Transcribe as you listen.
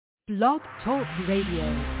Blog Talk Radio.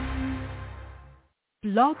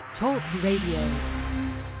 Blog Talk Radio.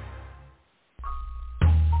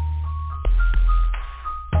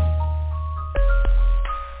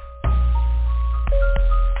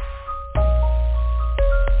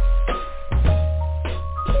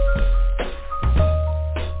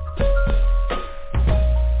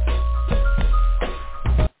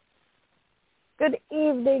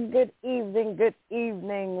 Good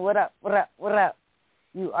evening. What up?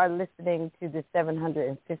 You are listening to the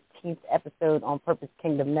 715th episode on Purpose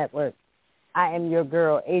Kingdom Network. I am your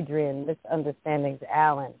girl, Adriana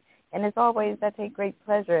Allen. And as always, I take great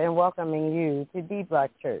pleasure in welcoming you to D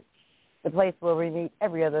Block Church, the place where we meet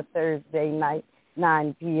every other Thursday night,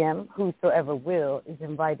 9 p.m. Whosoever will is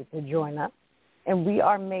invited to join us. And we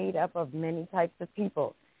are made up of many types of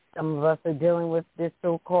people. Some of us are dealing with this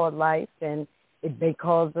so-called life, and it may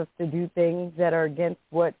cause us to do things that are against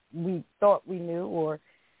what we thought we knew or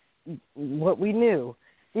what we knew.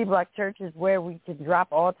 D-Block Church is where we can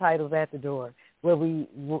drop all titles at the door, what we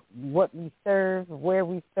serve, where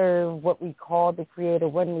we serve, what we call the Creator,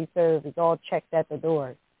 when we serve, is all checked at the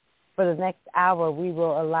door. For the next hour, we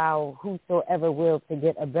will allow whosoever will to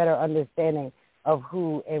get a better understanding of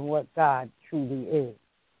who and what God truly is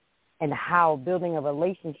and how building a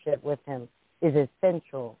relationship with Him is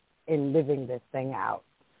essential in living this thing out.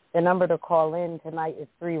 The number to call in tonight is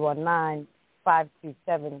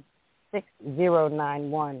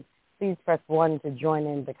 319-527-6091. Please press 1 to join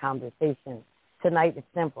in the conversation. Tonight is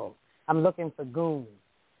simple. I'm looking for goons,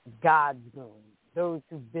 God's goons, those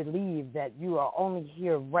who believe that you are only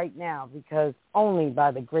here right now because only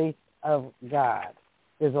by the grace of God.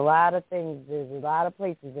 There's a lot of things, there's a lot of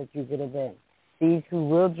places that you could have been. These who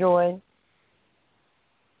will join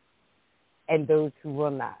and those who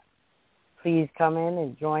will not. Please come in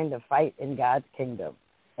and join the fight in God's kingdom.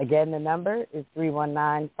 Again, the number is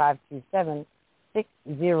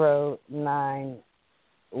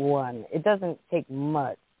 319-527-6091. It doesn't take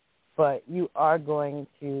much, but you are going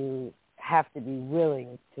to have to be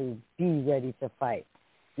willing to be ready to fight.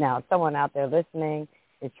 Now, someone out there listening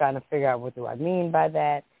is trying to figure out what do I mean by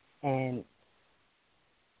that, and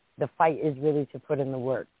the fight is really to put in the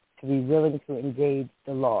work, to be willing to engage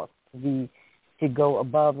the loss, to go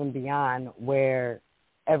above and beyond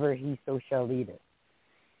wherever He so shall lead us,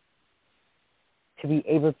 to be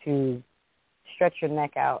able to stretch your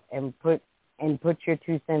neck out and put your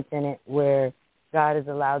 2 cents in it where God has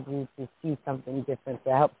allowed you to see something different to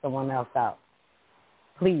help someone else out.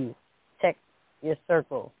 Please check your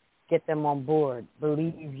circle, get them on board.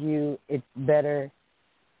 Believe you, it's better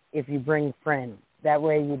if you bring friends. That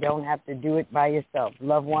way you don't have to do it by yourself.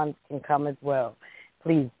 Loved ones can come as well.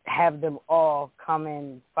 Please have them all come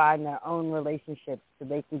and find their own relationships so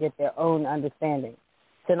they can get their own understanding.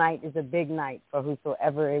 Tonight is a big night for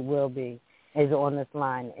whosoever it will be is on this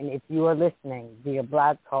line. And if you are listening via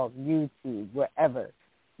Blog Talk, YouTube, wherever,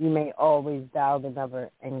 you may always dial the number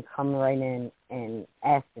and come right in and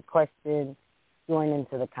ask the question, join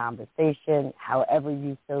into the conversation, however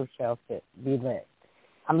you so shall fit, be led.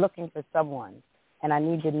 I'm looking for someone, and I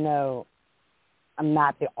need to know I'm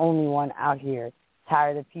not the only one out here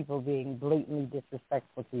tired of people being blatantly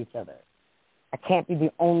disrespectful to each other. I can't be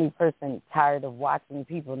the only person tired of watching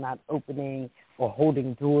people not opening or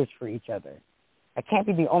holding doors for each other. I can't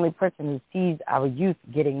be the only person who sees our youth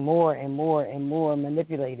getting more and more and more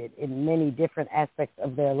manipulated in many different aspects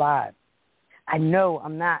of their lives. I know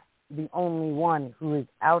I'm not the only one who is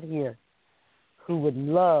out here who would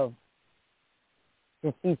love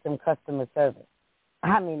to see some customer service.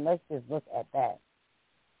 I mean, let's just look at that.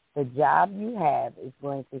 The job you have is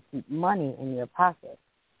going to keep money in your pocket.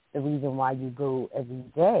 The reason why you go every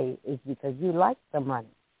day is because you like the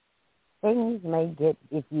money. Things may get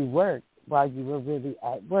if you work while you were really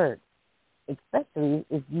at work, especially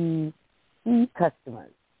if you see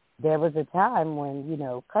customers. There was a time when,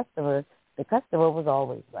 the customer was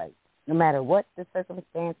always right. No matter what the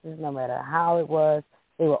circumstances, no matter how it was,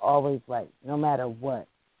 they were always right, no matter what.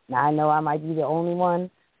 Now, I know I might be the only one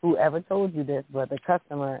who ever told you this, but the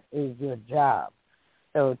customer is your job.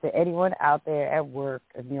 So to anyone out there at work,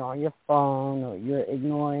 if you're on your phone or you're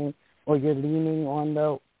ignoring or you're leaning on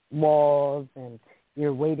the walls and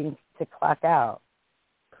you're waiting to clock out,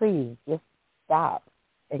 please just stop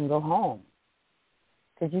and go home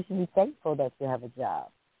because you should be thankful that you have a job.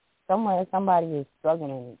 Somewhere somebody is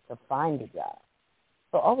struggling to find a job.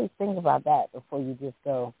 So always think about that before you just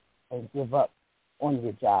go and give up on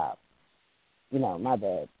your job. My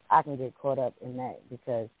bad. I can get caught up in that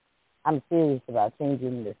because I'm serious about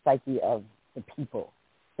changing the psyche of the people.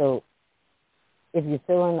 So if you're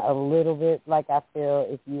feeling a little bit like I feel,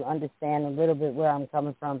 if you understand a little bit where I'm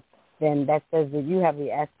coming from, then that says that you have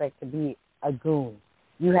the aspect to be a goon.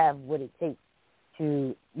 You have what it takes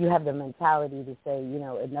you have the mentality to say,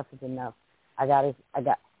 enough is enough.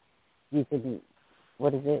 You can,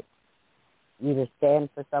 what is it? Either stand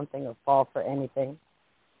for something or fall for anything.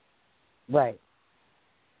 Right.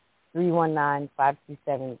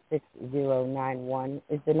 319-527-6091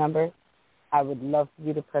 is the number. I would love for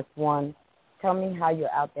you to press 1. Tell me how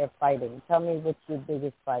you're out there fighting. Tell me what's your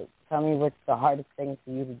biggest fight. Tell me what's the hardest thing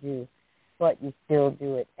for you to do, but you still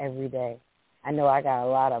do it every day. I know I got a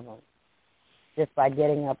lot of them. Just by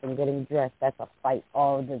getting up and getting dressed, that's a fight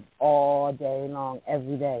all day long,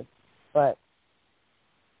 every day. But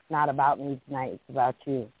it's not about me tonight. It's about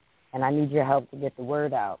you. And I need your help to get the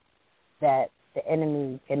word out that the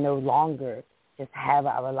enemy can no longer just have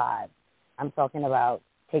our lives. I'm talking about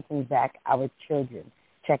taking back our children,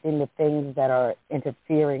 checking the things that are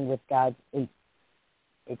interfering with God's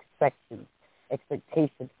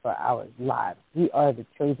expectations for our lives. We are the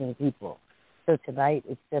chosen people. So tonight,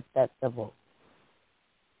 it's just that simple.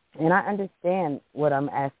 And I understand what I'm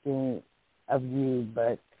asking of you,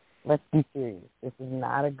 but let's be serious. This is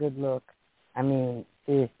not a good look. I mean,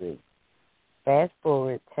 seriously. Fast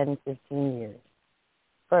forward 10, 15 years.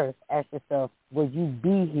 First, ask yourself, will you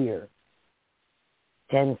be here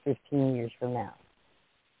 10, 15 years from now?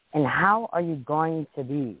 And how are you going to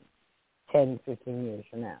be 10, 15 years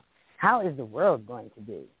from now? How is the world going to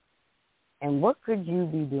be? And what could you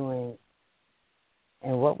be doing,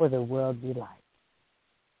 and what will the world be like?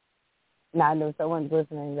 Now, I know someone's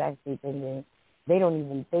listening is actually thinking they don't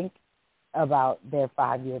even think about their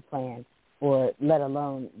 5-year plan, or let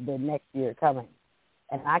alone the next year coming.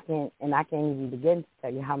 And I can't even begin to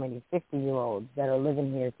tell you how many 50-year-olds that are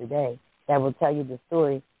living here today that will tell you the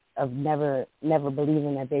story of never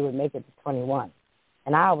believing that they would make it to 21.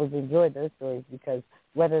 And I always enjoyed those stories because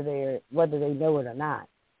whether they know it or not,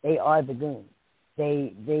 they are the goons.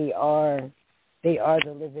 They are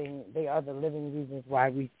the living reasons why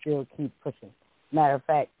we still keep pushing. Matter of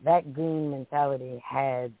fact, that goon mentality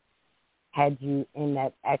had you in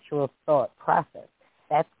that actual thought process.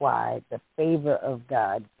 That's why the favor of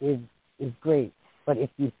God is great. But if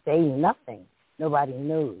you say nothing, nobody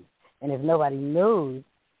knows. And if nobody knows,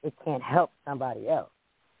 it can't help somebody else.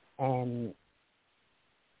 And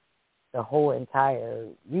the whole entire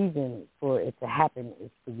reason for it to happen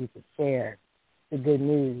is for you to share the good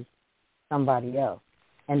news somebody else,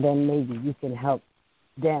 and then maybe you can help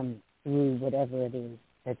them through whatever it is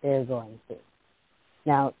that they're going through.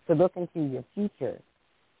 Now, to look into your future,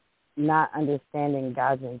 not understanding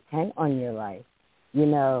God's intent on your life,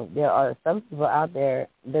 there are some people out there,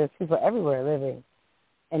 there's people everywhere living,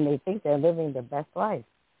 and they think they're living the best life.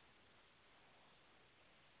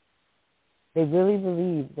 They really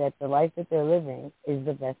believe that the life that they're living is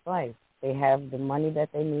the best life. They have the money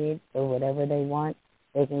that they need, so whatever they want,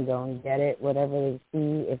 they can go and get it. Whatever they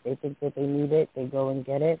see, if they think that they need it, they go and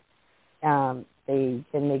get it. They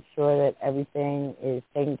can make sure that everything is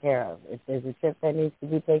taken care of. If there's a trip that needs to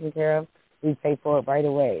be taken care of, we pay for it right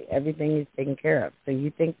away. Everything is taken care of. So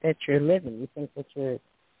you think that you're living. You think that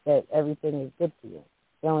everything is good for you.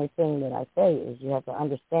 The only thing that I say is you have to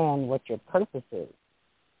understand what your purpose is,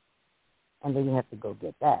 and then you have to go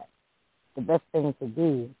get that. The best thing to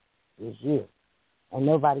do is you, and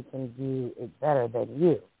nobody can do it better than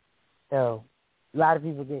you. So a lot of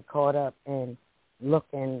people get caught up in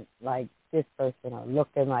looking like this person or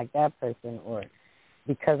looking like that person, or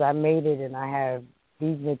because I made it and I have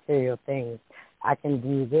these material things, I can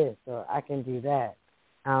do this or I can do that.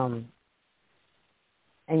 And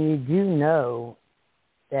you do know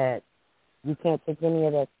that you can't take any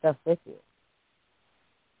of that stuff with you.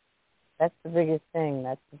 That's the biggest thing.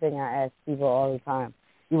 That's the thing I ask people all the time.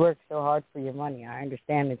 You work so hard for your money. I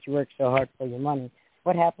understand that you work so hard for your money.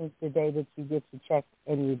 What happens the day that you get your check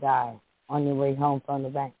and you die on your way home from the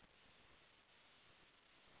bank?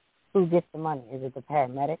 Who gets the money? Is it the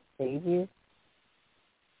paramedic save you?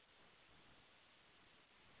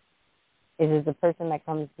 Is it the person that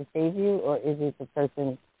comes to save you, or is it the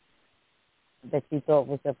person that you thought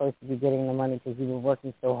was supposed to be getting the money because you were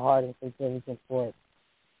working so hard and so diligent for it?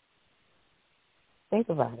 Think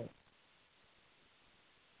about it.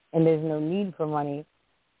 And there's no need for money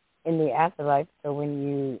in the afterlife. So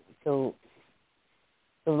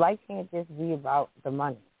life can't just be about the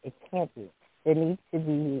money. It can't be. There needs to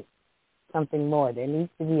be something more. There needs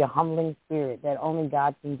to be a humbling spirit that only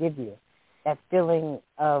God can give you. That feeling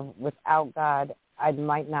of without God, I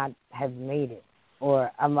might not have made it,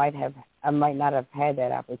 or I might not have had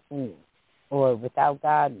that opportunity, or without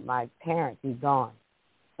God, my parents be gone,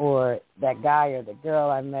 or that guy or the girl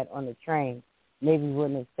I met on the train maybe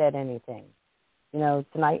wouldn't have said anything.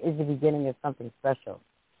 Tonight is the beginning of something special,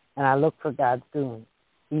 and I look for God's goons.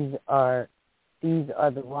 These are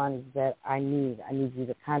the ones that I need. I need you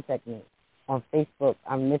to contact me. On Facebook,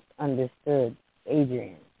 I'm Misunderstood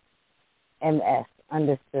Adrian, MS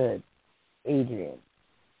understood Adrian.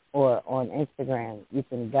 Or on Instagram, you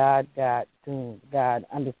can God Goons, God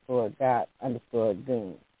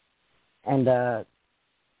 _Goons. And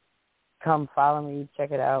come follow me,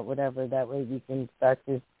 check it out, whatever. That way we can start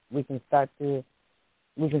to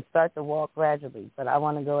walk gradually. But I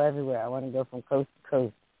want to go everywhere. I want to go from coast to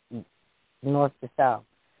coast, north to south.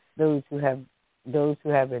 Those who have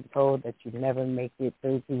been told that you never make it,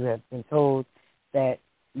 those who have been told that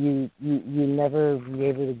you never be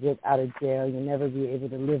able to get out of jail, you never be able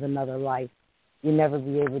to live another life, you never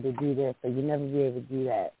be able to do this, or you never be able to do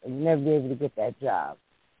that, or you never be able to get that job,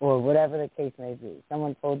 or whatever the case may be.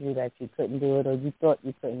 Someone told you that you couldn't do it, or you thought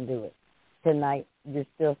you couldn't do it. Tonight, you're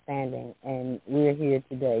still standing, and we're here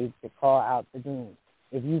today to call out the goons.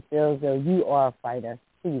 If you feel as though you are a fighter,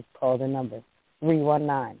 please call the number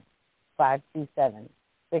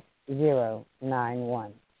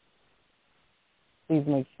 319-527-6091. Please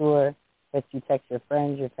make sure that you text your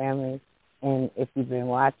friends, your family, and if you've been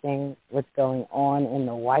watching what's going on in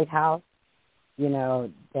the White House,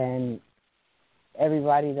 then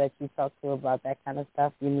everybody that you talk to about that kind of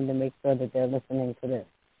stuff, you need to make sure that they're listening to this,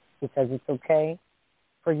 because it's okay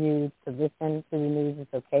for you to listen to the news.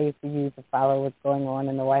 It's okay for you to follow what's going on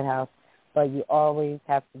in the White House, but you always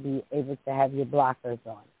have to be able to have your blockers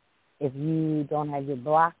on. If you don't have your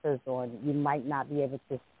blockers on, you might not be able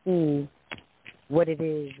to see what it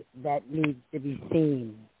is that needs to be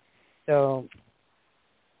seen. So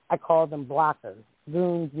I call them blockers.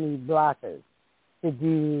 Goons need blockers to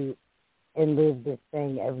do and live this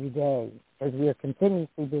thing every day, because we are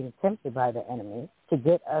continuously being tempted by the enemy to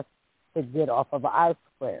get us to get off of our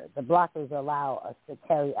square. The blockers allow us to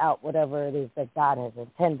carry out whatever it is that God has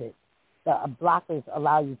intended. The blockers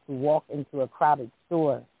allow you to walk into a crowded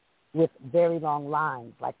store with very long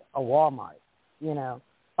lines, like a Walmart,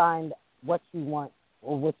 find what you want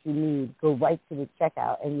or what you need, go right to the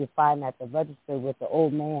checkout, and you find that the register with the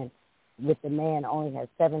man only has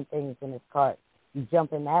 7 things in his cart. You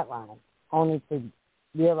jump in that line only to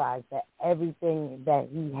realize that everything that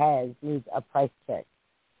he has needs a price check.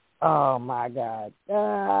 Oh, my God.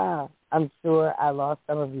 I'm sure I lost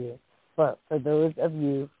some of you. But for those of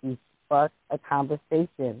you who sparked a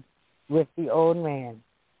conversation with the old man,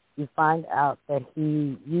 you find out that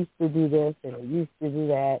he used to do this and he used to do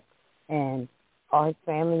that, and all his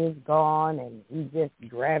family is gone, and he's just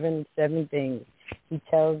grabbing 7 things. He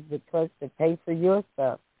tells the clerk to pay for your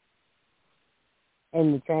stuff,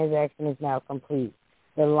 and the transaction is now complete.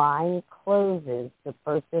 The line closes. The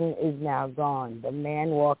person is now gone. The man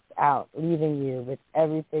walks out, leaving you with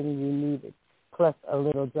everything you needed, plus a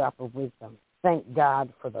little drop of wisdom. Thank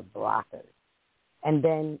God for the blockers. And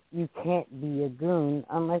then you can't be a goon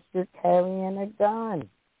unless you're carrying a gun.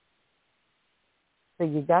 So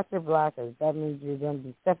you got your blockers. That means you're going to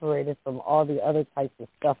be separated from all the other types of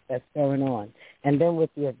stuff that's going on. And then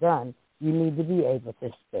with your gun, you need to be able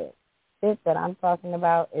to spit. Spit that I'm talking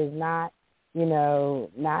about is not,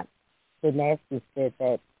 not the nasty spit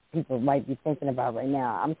that people might be thinking about right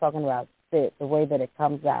now. I'm talking about spit, the way that it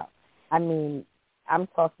comes out. I mean, I'm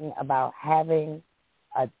talking about having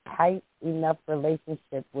a tight enough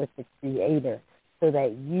relationship with the Creator so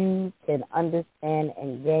that you can understand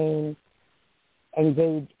and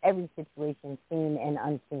engage every situation, seen and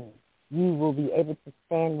unseen. You will be able to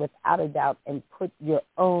stand without a doubt and put your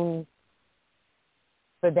own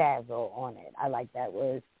bedazzle on it. I like that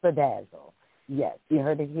word, bedazzle. Yes, you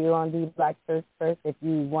heard it here on the Black Church First. If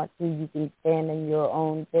you want to, you can stand in your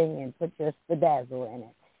own thing and put your bedazzle in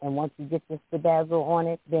it. And once you get your bedazzle on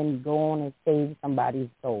it, then go on and save somebody's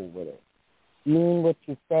soul with it. Mean what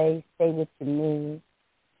you say what you mean,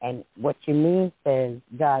 and what you mean says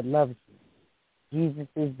God loves you. Jesus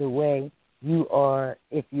is the way. You are,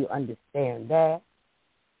 if you understand that,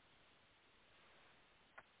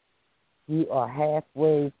 you are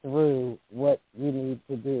halfway through what you need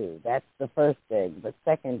to do. That's the first thing. But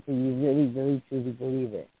second, do you really, really, truly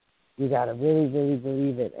believe it? You got to really, really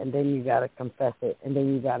believe it, and then you got to confess it, and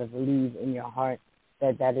then you got to believe in your heart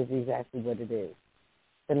that that is exactly what it is.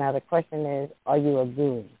 So now the question is, are you a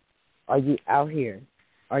goon? Are you out here?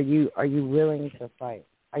 Are you willing to fight?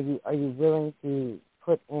 Are you willing to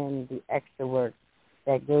put in the extra work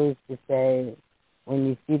that goes to say, when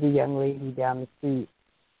you see the young lady down the street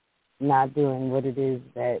not doing what it is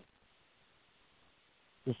that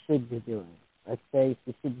she should be doing? Let's say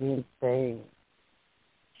she should be saying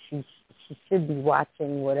she should be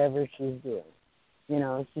watching whatever she's doing.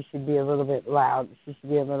 she should be a little bit loud. She should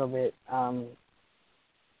be a little bit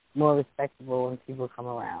more respectable when people come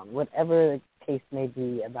around. Whatever the case may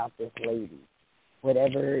be about this lady,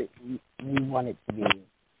 whatever you want it to be,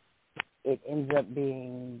 it ends up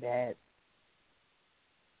being that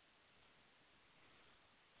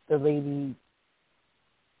the lady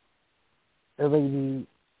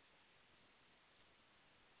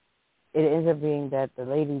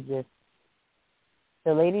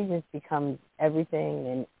just becomes everything,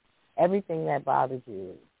 and everything that bothers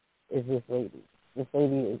you is this lady. This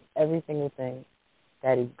lady is every single thing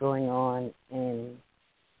that is going on, and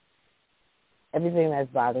everything that's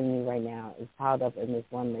bothering you right now is piled up in this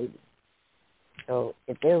one lady. So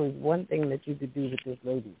if there was one thing that you could do with this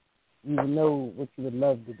lady, you would know what you would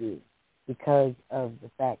love to do, because of the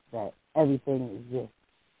fact that everything is just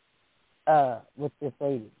with this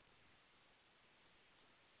lady.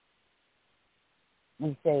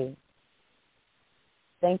 We say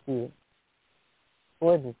thank you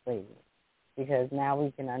for this lady, because now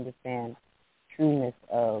we can understand trueness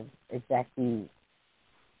of exactly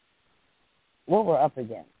what we're up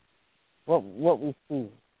against, what we see.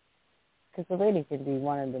 Because the lady can be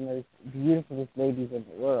one of the most beautifulest ladies in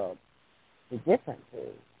the world. The difference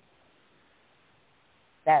is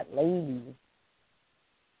that lady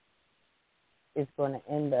is going to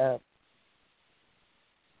end up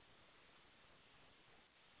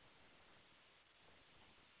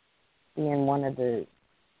being one of the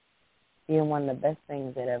best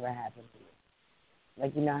things that ever happened to you.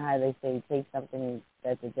 Like, you know how they say, take something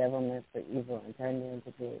that the devil meant for evil and turn it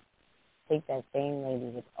into good. Take that same lady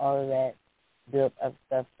with all of that built up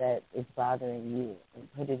stuff that is bothering you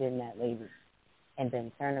and put it in that lady, and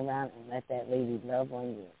then turn around and let that lady love on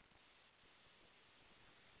you.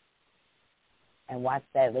 And watch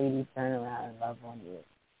that lady turn around and love on you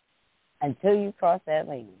until you cross that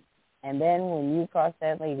lady. And then when you cross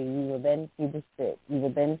that lady, you will then see the spit. You will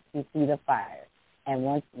then see the fire. And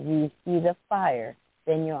once you see the fire,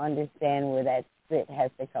 then you'll understand where that spit has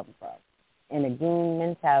to come from. In a goon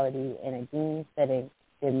mentality, in a goon setting,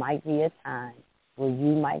 there might be a time where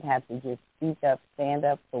you might have to just speak up, stand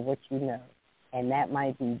up for what you know. And that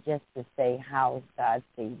might be just to say how God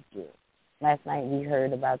saved you. Last night we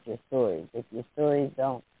heard about your stories. If your stories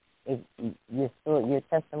don't, your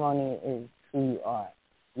testimony is who you are.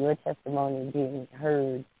 Your testimony being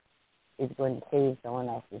heard is going to save someone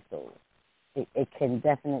else's soul. It can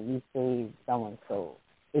definitely save someone's soul.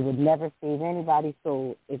 It would never save anybody's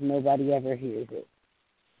soul if nobody ever hears it.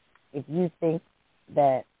 If you think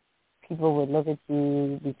that people would look at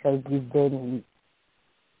you because you've been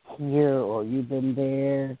here or you've been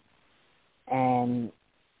there, and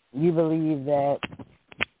you believe that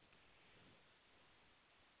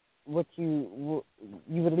what you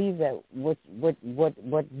believe that what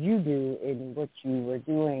you do and what you were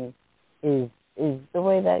doing is the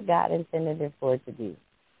way that God intended it for it to be.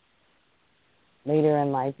 Later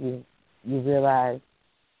in life, you realize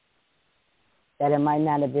that it might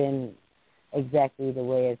not have been exactly the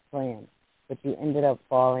way it's planned, but you ended up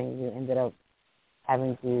falling. You ended up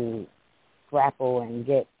having to grapple and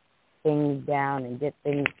get things down and get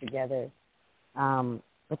things together.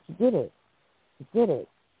 But you did it. You did it.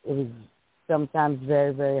 It was sometimes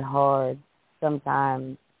very, very hard,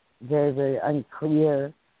 sometimes very, very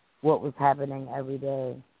unclear what was happening every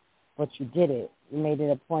day. But you did it. You made it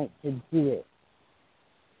a point to do it.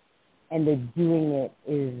 And the doing it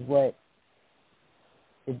is what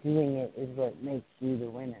makes you the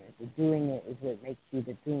winner. The doing it is what makes you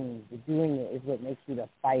the goon. The doing it is what makes you the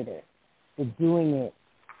fighter. The doing it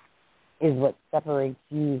is what separates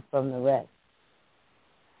you from the rest.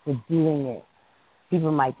 The doing it.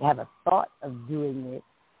 People might have a thought of doing it,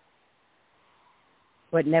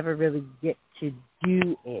 but never really get to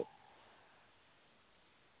do it.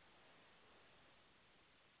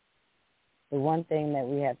 The one thing that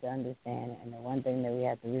we have to understand and the one thing that we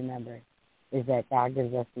have to remember is that God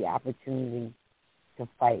gives us the opportunity to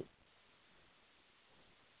fight.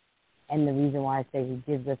 And the reason why I say he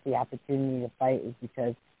gives us the opportunity to fight is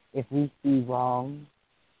because if we see wrong,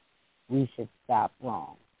 we should stop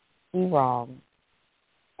wrong. See wrong,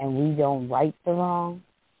 and we don't right the wrong,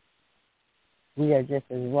 we are just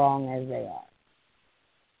as wrong as they are.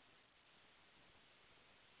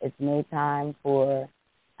 It's no time for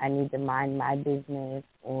I need to mind my business,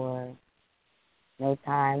 or no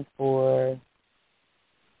time for,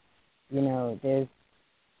 there's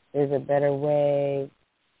a better way.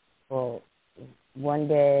 Well, one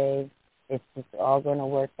day it's just all going to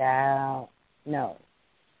work out. No.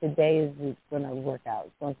 Today is going to work out.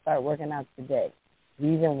 It's going to start working out today.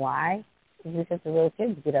 Reason why is because the little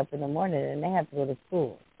kids get up in the morning and they have to go to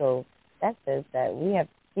school. So that says that we have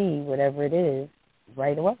to see whatever it is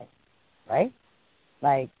right away, right?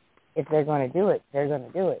 Like, if they're going to do it, they're going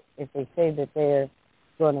to do it. If they say that they're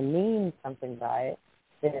going to mean something by it,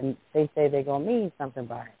 then they say they're going to mean something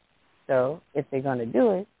by it. So if they're going to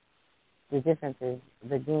do it, the difference is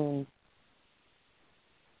the goons,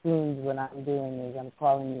 what I'm doing is I'm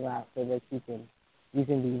calling you out so that you can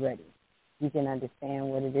be ready. You can understand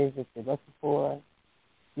what it is that you're looking for.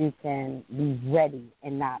 You can be ready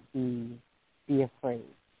and not be afraid.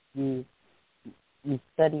 You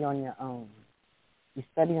study on your own. You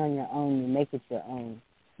study on your own. You make it your own.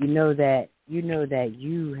 You know that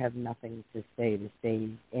you have nothing to say to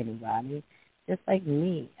save anybody. Just like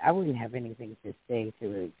me, I wouldn't have anything to say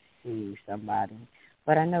to save somebody,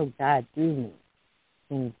 but I know God through me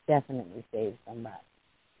can definitely save somebody,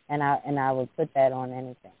 and I would put that on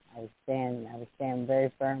anything. I would stand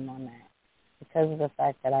very firm on that because of the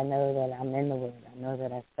fact that I know that I'm in the Word. I know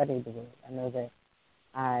that I study the Word. I know that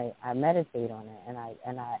I meditate on it,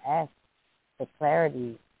 and I ask for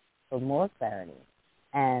clarity, for more clarity.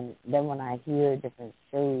 And then when I hear different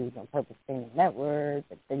shows on Purpose Kingdom Network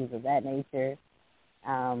and things of that nature,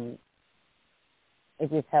 it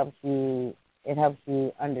just helps you. It helps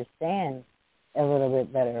you understand a little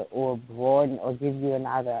bit better, or broaden, or give you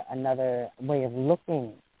another way of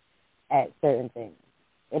looking at certain things.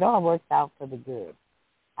 It all works out for the good.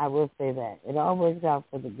 I will say that it all works out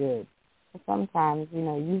for the good. But sometimes,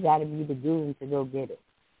 you got to be the goon to go get it.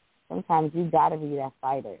 Sometimes you got to be that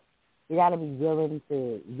fighter. You got to be willing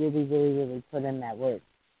to really, really, really put in that work.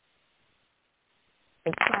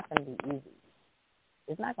 It's not going to be easy.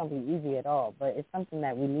 It's not going to be easy at all, but it's something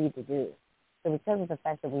that we need to do. So because of the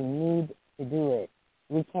fact that we need to do it,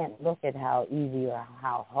 we can't look at how easy or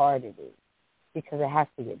how hard it is, because it has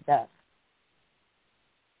to get done.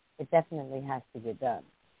 It definitely has to get done.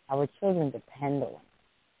 Our children depend on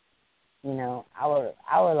it.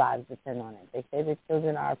 Our lives depend on it. They say that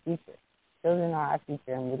children are our future. Children are our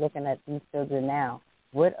future, and we're looking at these children now.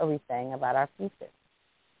 What are we saying about our future?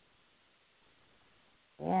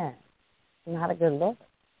 Yeah, it's not a good look.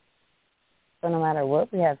 So no matter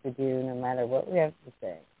what we have to do, no matter what we have to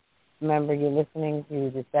say, remember you're listening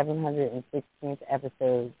to the 716th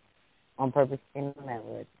episode on Purpose Kingdom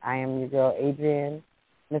Network. I am your girl, Adriana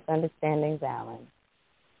Allen.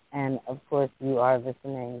 And, of course, you are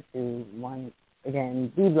listening to, once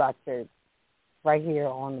again, D-Block Church, right here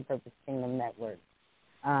on the Purpose Kingdom Network.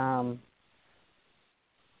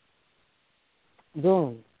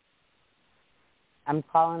 Goons. I'm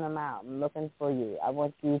calling them out. I'm looking for you. I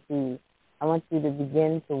want you to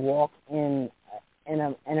begin to walk in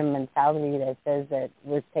a mentality that says that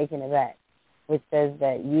we're taking it back, which says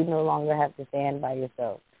that you no longer have to stand by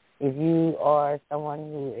yourself. If you are someone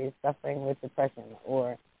who is suffering with depression,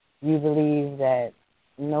 or you believe that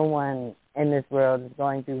no one in this world is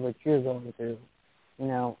going through what you're going through,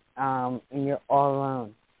 and you're all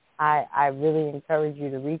alone, I really encourage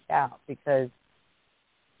you to reach out, because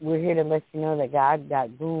we're here to let you know that God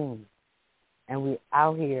got goons, and we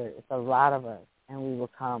out here. It's a lot of us, and we will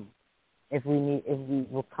come. If we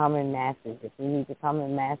will come in masses. If we need to come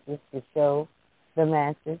in masses to show the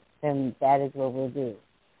masses, then that is what we'll do.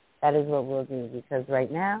 That is what we'll do, because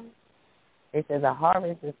right now, they say the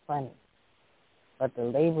harvest is plenty, but the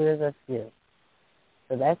laborers are few.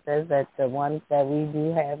 So that says that the ones that we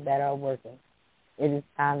do have that are working, it is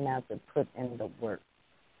time now to put in the work.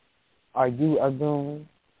 Are you a goon?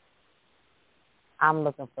 I'm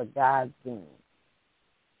looking for God's goon.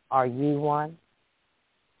 Are you one?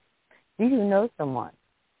 Do you know someone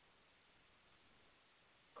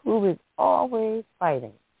who is always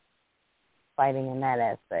fighting in that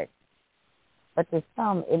aspect? But to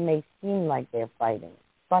some, it may seem like they're fighting.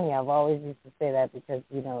 Funny, I've always used to say that because,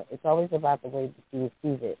 it's always about the way that you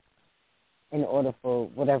receive it in order for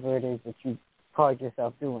whatever it is that you call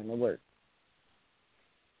yourself doing the work.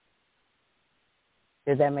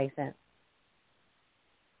 Does that make sense?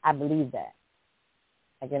 I believe that.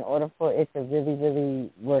 Like, in order for it to really,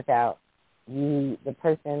 really work out, the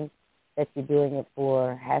person that you're doing it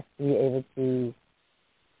for has to be able to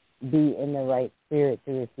be in the right spirit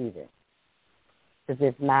to receive it. Because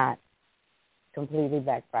if not, completely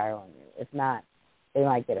backfire on you. If not, they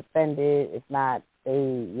might get offended. If not,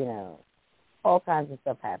 all kinds of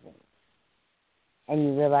stuff happens. And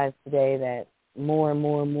you realize today that more and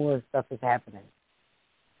more and more stuff is happening.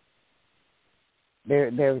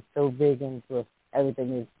 They're so big into it.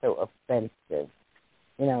 Everything is so offensive.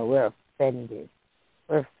 We're offended.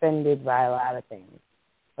 We're offended by a lot of things.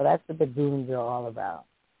 So that's what the goons are all about.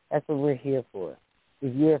 That's what we're here for.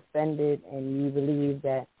 If you're offended and you believe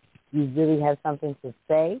that you really have something to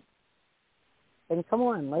say, then come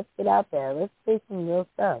on, let's get out there. Let's say some real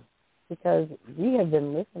stuff. Because we have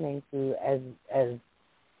been listening to, as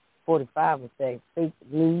 45 would say, fake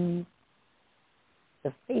news.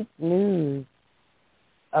 The fake news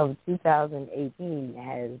of 2018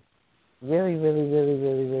 has really, really, really,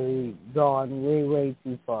 really, really gone way, way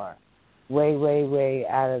too far. Way, way, way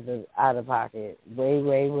out of pocket. Way,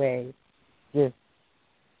 way, way just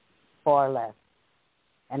far left.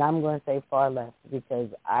 And I'm going to say far left because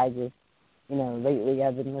I just, lately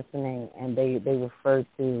I've been listening and they refer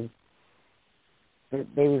to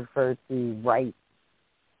right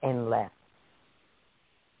and left.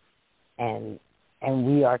 And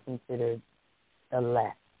we are considered the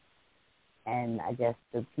left. And I guess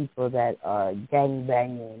the people that are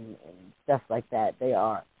gangbanging and stuff like that, they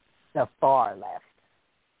are the far left.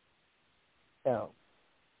 So,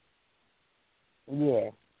 yeah,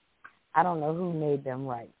 I don't know who made them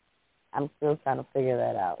right. I'm still trying to figure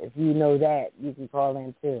that out. If you know that, you can call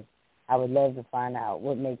in too. I would love to find out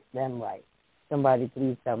what makes them right. Somebody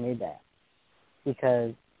please tell me that.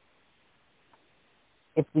 Because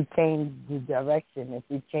if we change the direction, if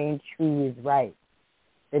we change who is right,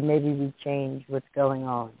 then maybe we change what's going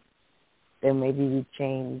on. Then maybe we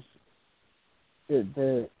change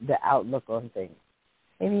the outlook on things.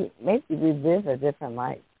 Maybe we live a different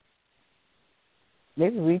life.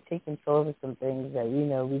 Maybe we take control of some things that we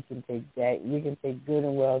know we can take good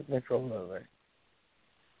and well control over.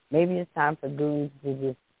 Maybe it's time for goons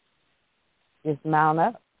to just mount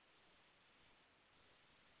up.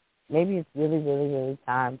 Maybe it's really, really, really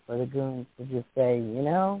time for the goons to just say,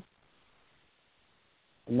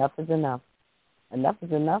 enough is enough. Enough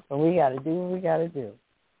is enough, and we got to do what we got to do.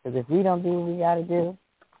 Because if we don't do what we got to do,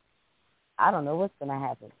 I don't know what's going to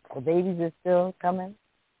happen. The babies are still coming,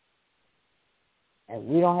 and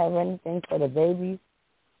we don't have anything for the babies.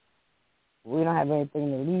 We don't have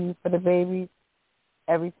anything to leave for the babies.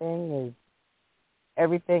 Everything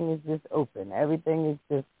is just open. Everything is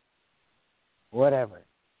just whatever.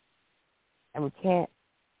 And we can't,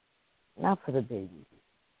 not for the babies.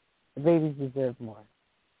 The babies deserve more,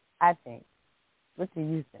 I think. What do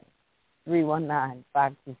you think?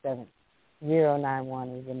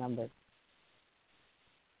 319-527-091 is the number.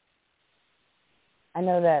 I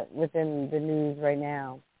know that within the news right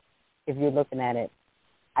now, if you're looking at it,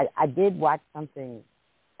 I did watch something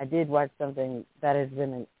that has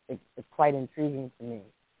been quite intriguing to me,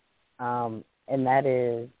 and that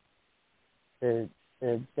is the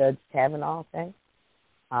Judge Kavanaugh thing.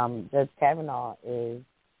 Judge Kavanaugh is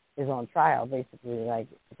on trial, basically. Like,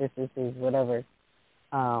 this is whatever.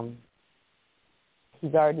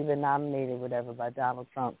 He's already been nominated, whatever, by Donald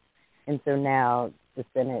Trump. And so now the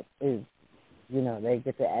Senate is, they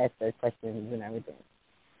get to ask their questions and everything.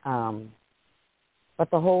 But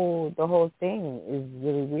the whole thing is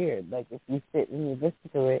really weird. Like, if you sit and you listen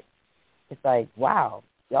to it, it's like, wow,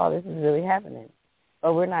 y'all, this is really happening.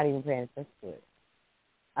 But we're not even paying attention to it.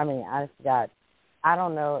 I mean, honest to God, I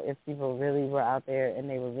don't know if people really were out there and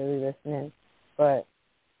they were really listening, but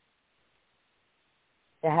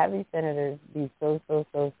to have these senators be so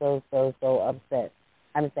upset,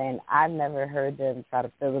 I'm saying I've never heard them try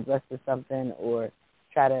to filibuster something or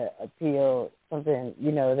try to appeal something.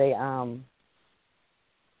 They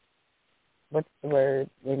what's the word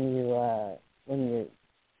when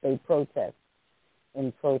they protest?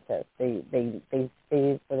 In protest, they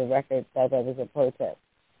stated for the record that there was a protest.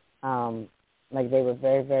 Like, they were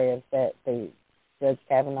very, very upset. Judge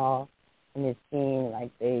Kavanaugh and his team, like,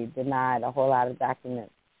 they denied a whole lot of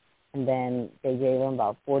documents, and then they gave them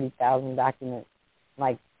about 40,000 documents,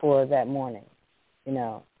 like, for that morning,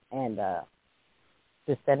 and the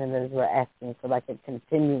senators were asking for, like, a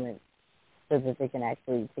continuance so that they can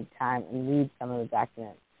actually take time and read some of the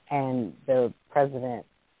documents. And the president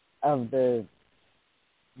of the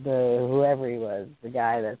whoever he was, the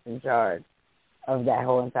guy that's in charge of that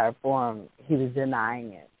whole entire forum, he was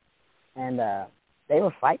denying it. And they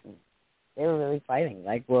were fighting. They were really fighting.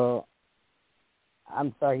 Like, well,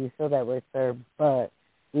 I'm sorry you feel that way, sir, but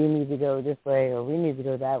we need to go this way or we need to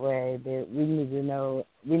go that way. We need to know.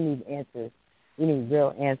 We need answers. We need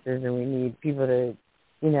real answers, and we need people to,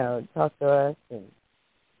 talk to us. And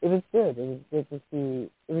it was good. It was good to see.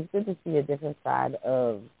 It was good to see a different side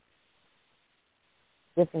of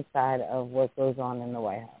what goes on in the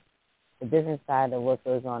White House, a different side of what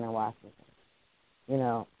goes on in Washington.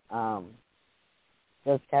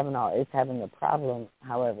 Judge Kavanaugh is having a problem,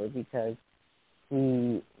 however, because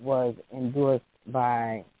he was endorsed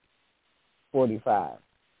by 45.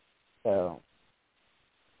 So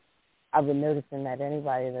I've been noticing that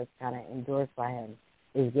anybody that's kind of endorsed by him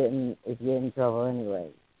is getting trouble anyway.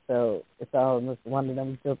 So it's almost one of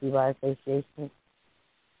them guilty by association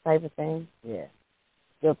type of thing. Yeah.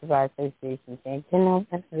 Guilty by association. Can't get no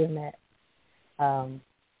better than that.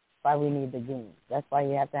 Why we need the goons. That's why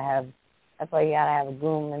you have to have. That's why you gotta have a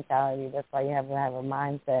goon mentality. That's why you have to have a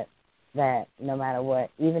mindset that no matter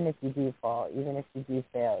what, even if you do fall, even if you do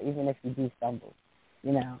fail, even if you do stumble,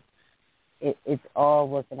 you know, it's all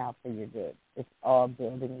working out for your good. It's all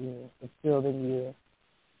building you. It's building you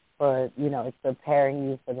for, you know, it's preparing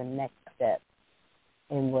you for the next step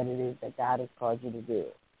in what it is that God has called you to do.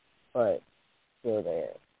 But still there.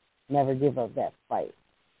 Never give up that fight.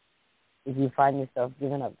 If you find yourself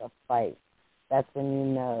giving up the fight, that's when you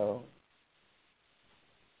know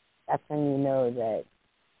that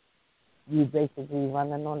you basically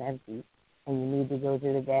running on empty and you need to go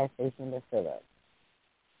to the gas station to fill up.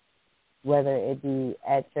 Whether it be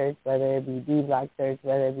at church, whether it be D-Block Church,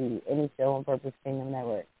 whether it be any show on Purpose Kingdom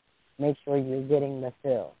Network, make sure you're getting the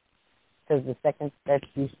fill. Because the second that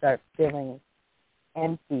you start feeling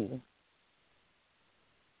empty,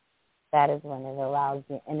 that is when it allows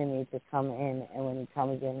the enemy to come in. And when he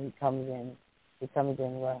comes in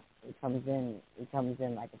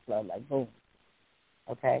like a flood, like boom.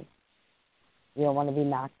 Okay? You don't want to be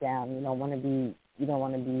knocked down. You don't want to be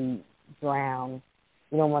drowned.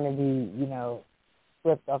 You don't want to be, you know,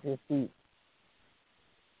 swept off your feet.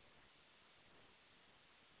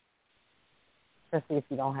 Especially if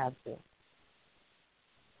you don't have to.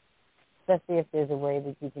 Especially if there's a way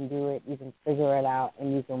that you can do it, you can figure it out,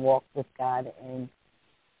 and you can walk with God, and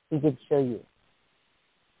He can show you.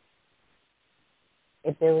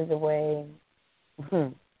 If there was a way,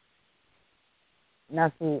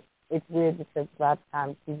 now see, it's weird because a lot of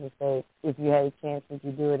times people say, if you had a chance, would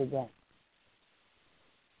you do it again?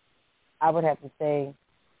 I would have to say,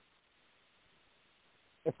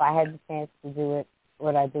 if I had the chance to do it,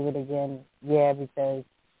 would I do it again? Yeah, because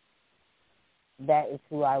that is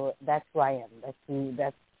who I was. That's who I am.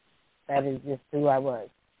 That is just who I was,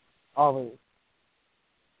 always.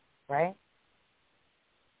 Right?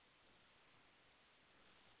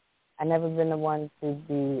 I've never been the one to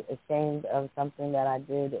be ashamed of something that I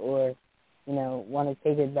did, or, you know, want to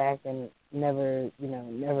take it back and never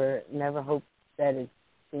hope that it's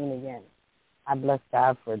seen again. I bless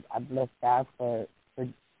God for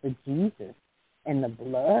Jesus and the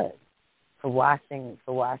blood, for washing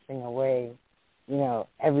away, you know,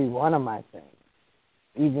 every one of my sins,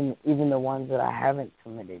 even the ones that I haven't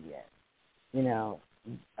committed yet. You know,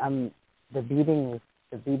 the beating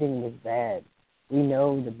was bad. We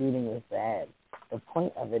know the beating was bad. The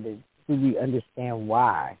point of it is, do we understand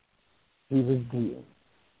why he was beaten?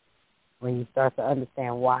 When you start to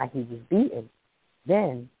understand why he was beaten,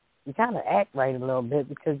 then you kind of act right a little bit,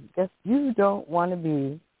 because you don't want to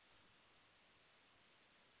be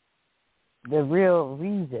the real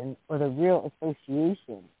reason or the real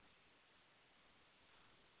association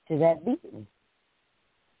to that beating.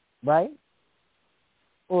 Right?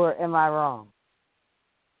 Or am I wrong?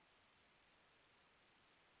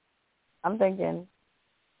 I'm thinking,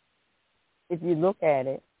 if you look at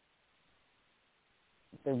it,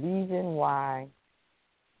 the reason why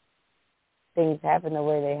things happen the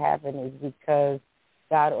way they happen is because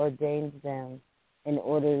God ordains them in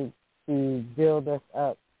order to build us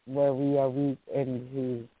up where we are weak,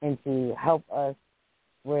 and to help us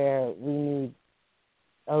where we need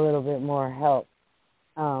a little bit more help.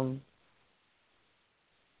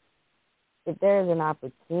 If there is an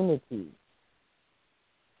opportunity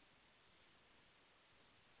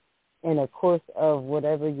in a course of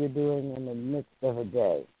whatever you're doing in the midst of a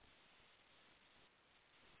day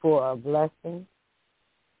for a blessing,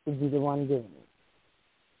 to be the one giving it.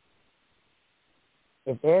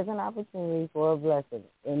 If there's an opportunity for a blessing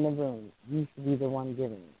in the room, you should be the one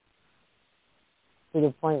giving it. To the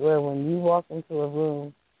point where when you walk into a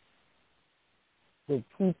room, the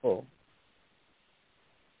people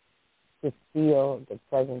just feel the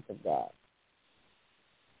presence of God.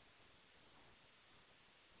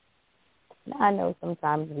 Now, I know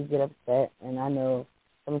sometimes we get upset, and I know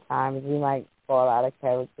sometimes we might fall out of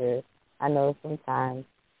character. I know sometimes,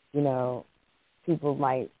 you know, people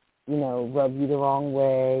might, you know, rub you the wrong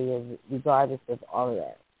way, regardless of all of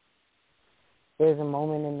that. There's a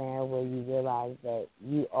moment in there where you realize that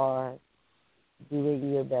you are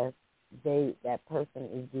doing your best. That person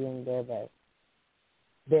is doing their best,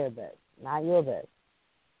 not your best,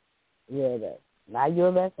 your best, not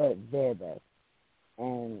your best, but their best,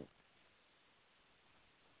 and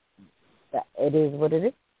it is what it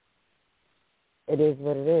is. It is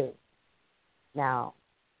what it is. Now,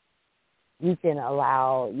 you can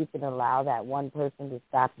allow that one person to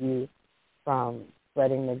stop you from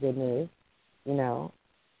spreading the good news, you know,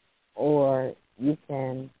 or you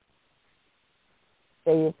can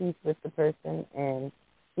say your piece with the person and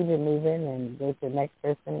keep it moving and go to the next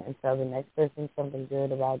person and tell the next person something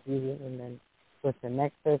good about Jesus, and then go to the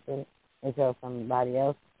next person and tell somebody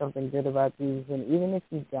else something good about Jesus. And even if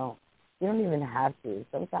you don't even have to.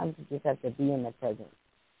 Sometimes you just have to be in the presence.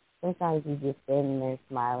 Sometimes you just standing there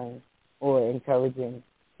smiling or encouraging.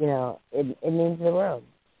 You know, it means the world.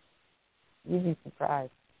 You'd be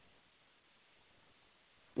surprised.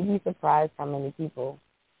 You'd be surprised how many people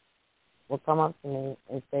will come up to me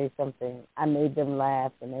and say something. I made them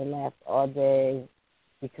laugh, and they laughed all day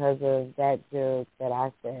because of that joke that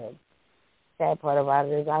I said. Sad part about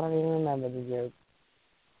it is I don't even remember the joke.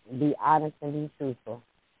 Be honest and be truthful.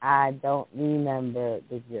 I don't remember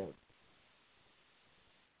the joke.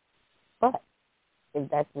 But if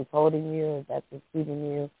that's what's holding you, if that's what's keeping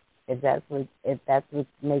you, if that's what's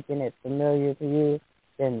making it familiar to you,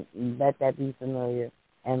 then let that be familiar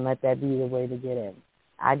and let that be the way to get in.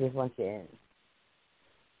 I just want you in.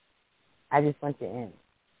 I just want you in.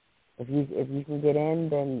 If you can get in,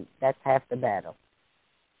 then that's half the battle.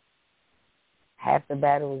 Half the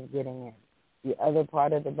battle is getting in. The other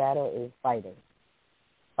part of the battle is fighting.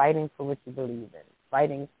 Fighting for what you believe in.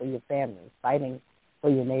 Fighting for your family. Fighting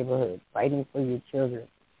for your neighborhood. Fighting for your children.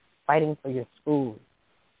 Fighting for your schools.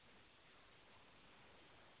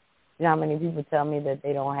 You know how many people tell me that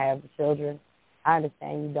they don't have children? I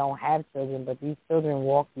understand you don't have children, but these children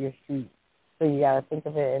walk your streets. So you got to think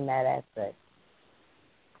of it in that aspect.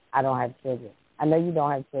 I don't have children. I know you don't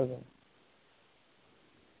have children.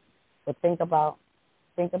 But think about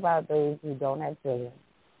those who don't have children.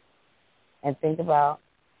 And think about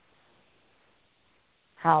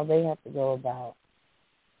how they have to go about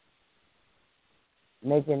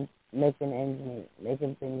making ends meet,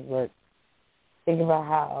 making things work. Think about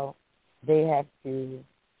how they have to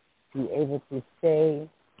be able to say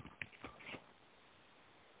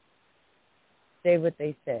what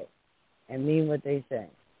they say and mean what they say,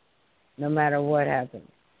 no matter what happens.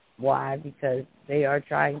 Why? Because they are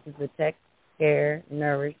trying to protect, care,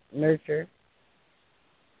 nourish, nurture,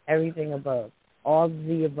 everything above, all of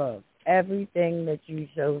the above. Everything that you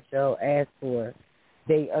shall ask for,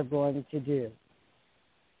 they are going to do.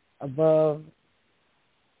 Above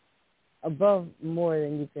more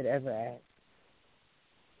than you could ever ask.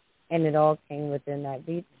 And it all came within that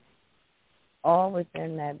beating. All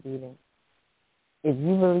within that beating. If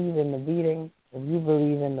you believe in the beating, if you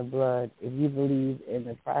believe in the blood, if you believe in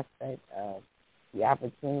the prospect of the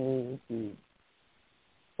opportunity to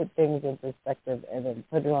put things in perspective and then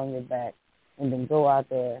put it on your back and then go out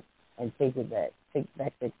there and take it back. Take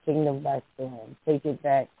back the kingdom by storm. Take it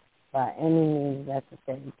back by any means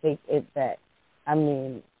necessary. Take it back. I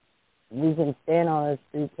mean, we can stand on a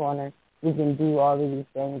street corner. We can do all of these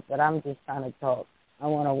things, but I'm just trying to talk. I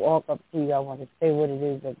want to walk up to you. I want to say what it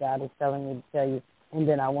is that God is telling me to tell you, and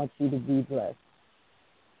then I want you to be blessed.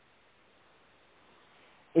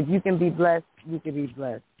 If you can be blessed, you can be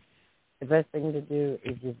blessed. The best thing to do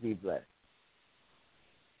is just be blessed.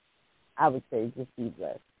 I would say just be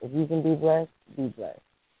blessed. If you can be blessed, be blessed.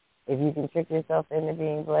 If you can trick yourself into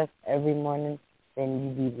being blessed every morning, then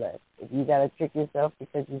you be blessed. If you got to trick yourself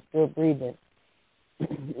because you're still breathing,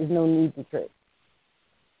 there's no need to trick.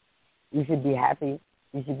 You should be happy.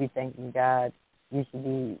 You should be thanking God. You should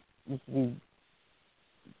be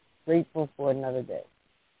grateful for another day.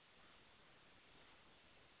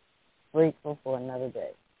 Grateful for another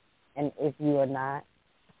day. And if you are not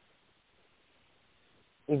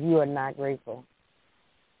grateful,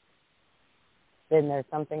 then there's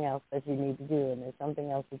something else that you need to do, and there's something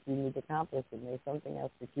else that you need to accomplish, and there's something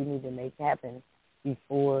else that you need to make happen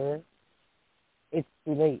before it's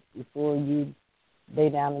too late, before you lay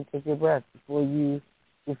down and take your breath, before your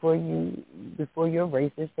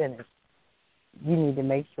race is finished. You need to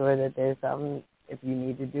make sure that there's something. If you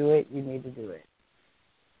need to do it, you need to do it.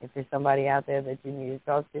 If there's somebody out there that you need to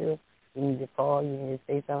talk to, you need to call, you need to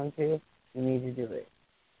say something to, you need to do it.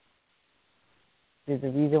 There's a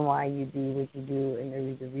reason why you do what you do, and there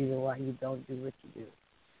is a reason why you don't do what you do.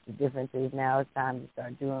 The difference is now it's time to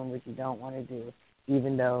start doing what you don't want to do,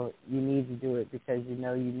 even though you need to do it because you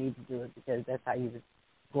know you need to do it because that's how you was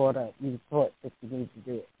brought up. You were taught that you need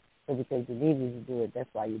to do it. So because you needed to do it, that's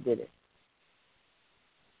why you did it.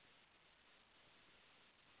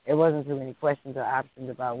 It wasn't too many questions or options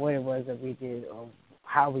about what it was that we did or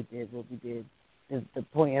how we did what we did. The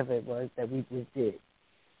point of it was that we just did.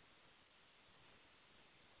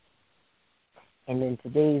 And in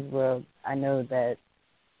today's world, I know that,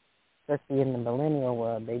 especially in the millennial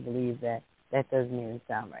world, they believe that doesn't even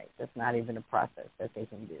sound right. That's not even a process that they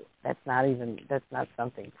can do. That's not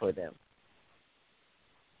something for them.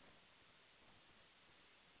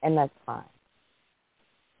 And that's fine.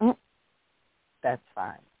 that's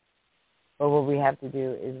fine. But what we have to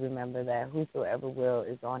do is remember that whosoever will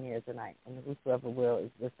is on here tonight, and whosoever will is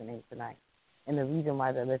listening tonight. And the reason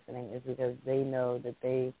why they're listening is because they know that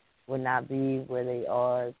they would not be where they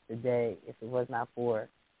are today if it was not for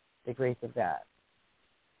the grace of God.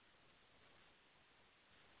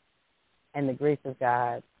 And the grace of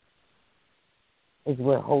God is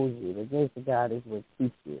what holds you. The grace of God is what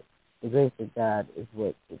keeps you. The grace of God is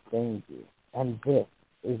what sustains you. And this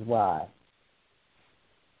is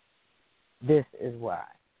why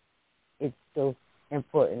it's so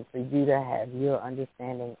important for you to have your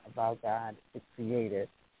understanding about God, the Creator,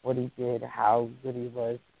 what He did, how good He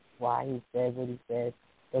was, why He said what He said,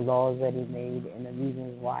 the laws that He made, and the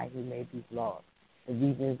reasons why He made these laws. The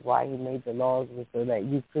reasons why He made the laws was so that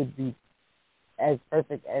you could be as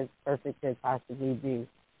perfect could possibly be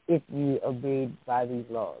if you obeyed by these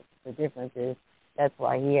laws. The difference is that's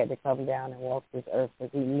why He had to come down and walk this earth,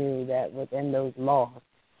 because He knew that within those laws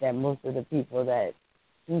that most of the people that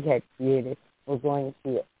He had created were going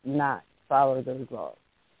to not follow those laws.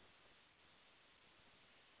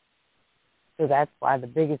 So that's why the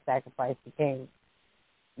biggest sacrifice became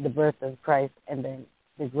the birth of Christ, and then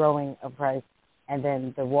the growing of Christ, and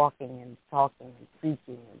then the walking and talking and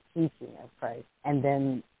preaching and teaching of Christ, and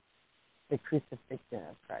then the crucifixion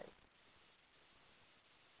of Christ.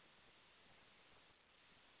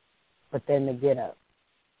 But then the get up.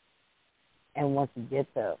 And once He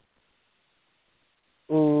gets up,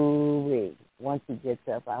 once He gets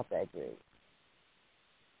up out that grave,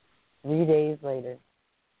 3 days later,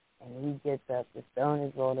 and He gets up, the stone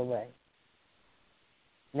is rolled away.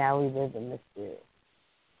 Now we live in the Spirit.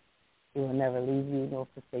 He will never leave you nor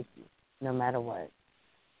forsake you, no matter what.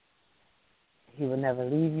 He will never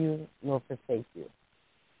leave you nor forsake you,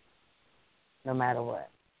 no matter what.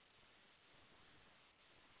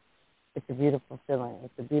 It's a beautiful feeling.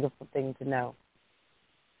 It's a beautiful thing to know.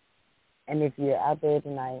 And if you're out there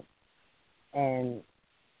tonight and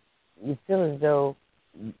you feel as though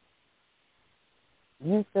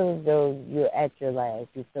you're at your last,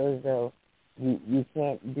 you feel as though you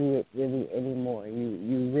can't do it really anymore.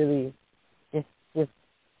 You really just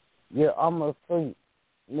you're almost asleep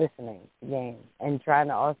listening to games and trying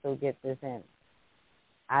to also get this in.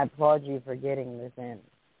 I applaud you for getting this in.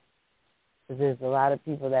 Because there's a lot of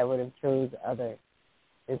people that would have chose other.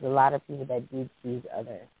 There's a lot of people that do choose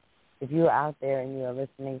other. If you're out there and you are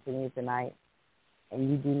listening to me tonight and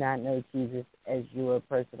you do not know Jesus as your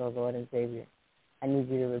personal Lord and Savior, I need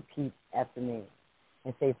you to repeat after me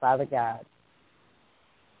and say, Father God,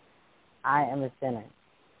 I am a sinner,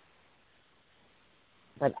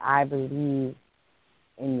 but I believe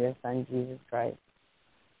in your Son, Jesus Christ,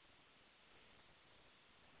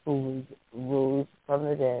 who rose from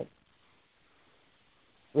the dead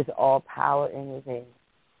with all power in His hand,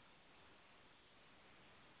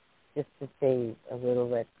 just to save a little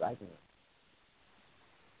wretch like me.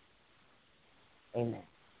 Amen.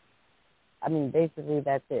 I mean, basically,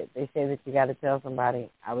 that's it. They say that you got to tell somebody.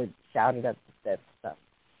 I would shout it up the steps or something.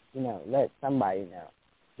 You know, let somebody know.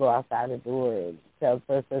 Go outside the door and tell the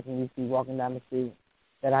first person you see walking down the street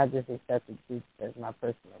that I just accepted Jesus as my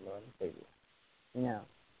personal Lord and Savior. You know,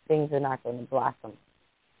 things are not going to blossom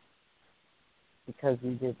because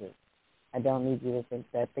you did this. I don't need you to think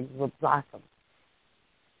that things will blossom.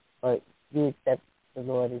 But you accept the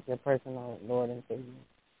Lord as your personal Lord and Savior.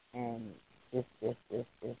 And just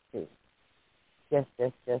see. Just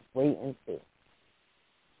wait and see.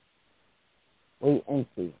 Wait and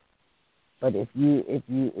see. But if you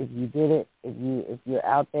did it, if you're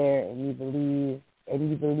out there and you believe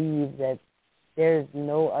that there's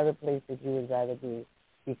no other place that you would rather be,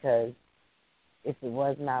 because if it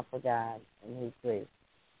was not for God and His grace,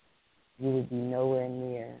 you would be nowhere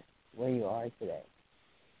near where you are today.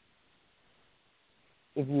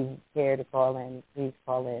 If you care to call in, please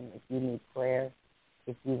call in. If you need prayer,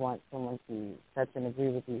 if you want someone to touch and agree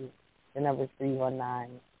with you, the number is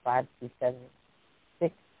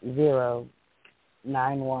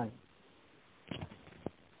 319-527-6091.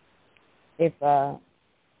 If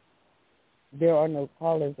there are no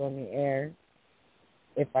callers on the air,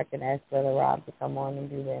 if I can ask Brother Rob to come on and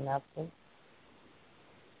do the announcement.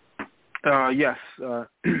 Yes.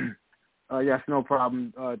 Yes, no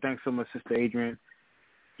problem. Thanks so much, Sister Adrian.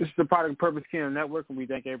 This is the Product Purpose Kingdom Network, and we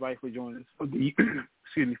thank everybody for joining us for the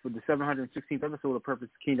for the 716th episode of Purpose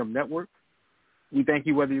Kingdom Network. We thank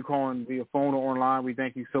you whether you're calling via phone or online. We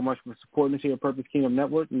thank you so much for supporting us here at Purpose Kingdom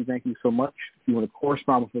Network. We thank you so much. If you want to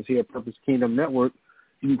correspond with us here at Purpose Kingdom Network,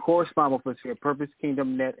 you can correspond with us here at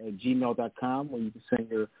purposekingdomnet@gmail.com, where you can send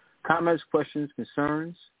your comments, questions,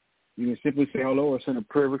 concerns. You can simply say hello or send a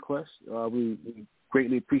prayer request. We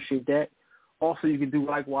greatly appreciate that. Also, you can do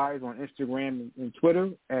likewise on Instagram and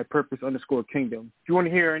Twitter at @purpose_kingdom. If you want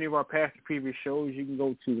to hear any of our past and previous shows, you can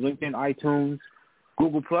go to LinkedIn, iTunes,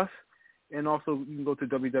 Google+, and also you can go to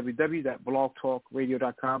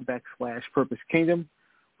www.blogtalkradio.com/purposekingdom.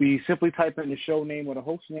 We simply type in the show name or the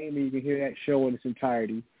host name, and you can hear that show in its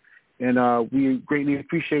entirety. And we greatly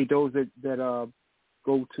appreciate those that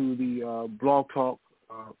go to the Blog Talk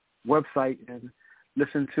website and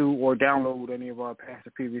listen to or download any of our past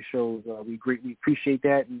or previous shows. We greatly appreciate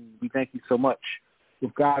that, and we thank you so much.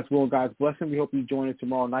 With God's will and God's blessing, we hope you join us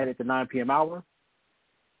tomorrow night at the 9 p.m. hour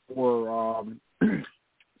for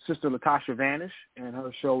Sister Latasha Vanish, and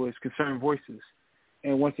her show is Concerned Voices.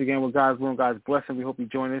 And once again, with God's will and God's blessing, we hope you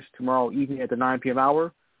join us tomorrow evening at the 9 p.m.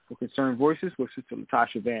 hour for Concerned Voices with Sister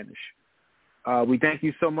Latasha Vanish. We thank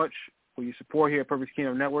you so much for your support here at Purpose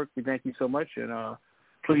Kingdom Network. We thank you so much, and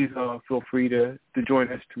please feel free to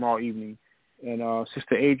join us tomorrow evening. And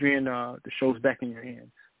Sister Adrian, the show's back in your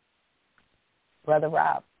hands. Brother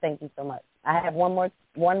Rob, thank you so much. I have one more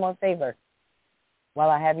favor while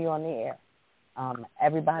I have you on the air.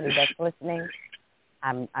 Everybody that's listening,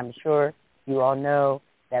 I'm sure you all know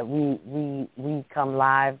that we come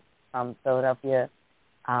live from Philadelphia,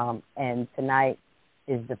 and tonight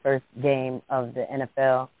is the first game of the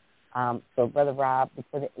NFL. So, Brother Rob,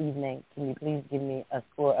 before the evening, can you please give me a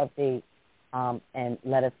score update and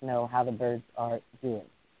let us know how the Birds are doing?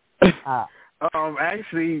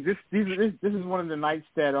 Actually, this is one of the nights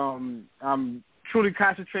that I'm truly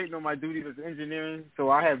concentrating on my duties as engineering, so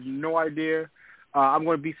I have no idea. I'm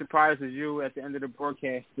going to be surprised as you at the end of the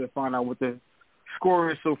broadcast to find out what the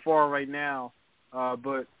score is so far right now.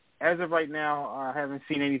 But as of right now, I haven't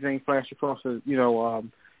seen anything flash across, any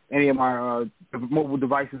of my mobile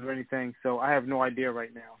devices or anything. So I have no idea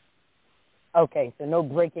right now. Okay, so no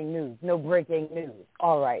breaking news.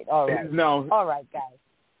 All right. No. All right, guys.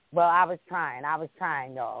 Well, I was trying,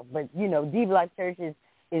 y'all. But D Block Church is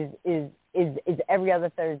every other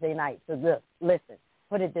Thursday night. So look, listen.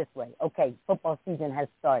 Put it this way, okay? Football season has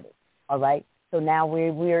started. All right. So now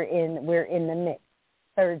we're in the mix.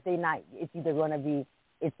 Thursday night, it's either going to be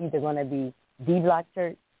D Block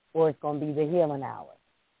Church or it's going to be the Healing Hour.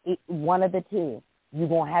 One of the two. You're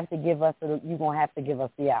gonna have to give us the hour. You're gonna have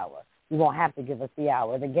to give us the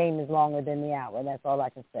hour. The game is longer than the hour. That's all I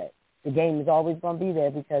can say. The game is always gonna be there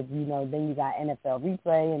because then you got NFL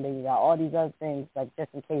replay and then you got all these other things, like just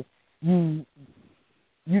in case you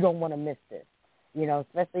don't want to miss this.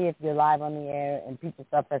 Especially if you're live on the air and people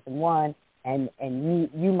start pressing 1, and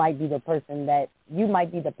you might be the person that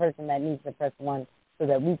needs to press 1 so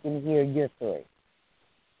that we can hear your story.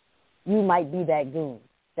 You might be that goon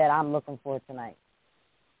that I'm looking for tonight.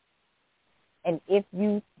 And if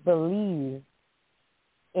you believe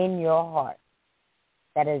in your heart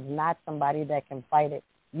that is not somebody that can fight it,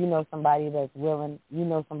 somebody that's willing,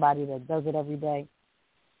 somebody that does it every day,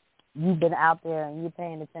 you've been out there and you're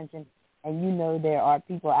paying attention, and there are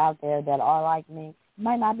people out there that are like me. It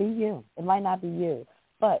might not be you.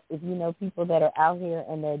 But if you know people that are out here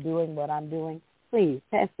and they're doing what I'm doing, please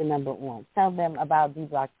pass the number on. Tell them about D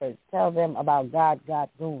Block Church. Tell them about God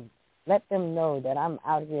Got Goons. Let them know that I'm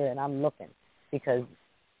out here and I'm looking, because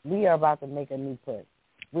we are about to make a new push.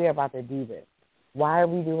 We are about to do this. Why are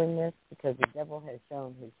we doing this? Because the devil has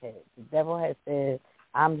shown his head. The devil has said,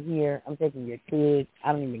 I'm here. I'm taking your kids.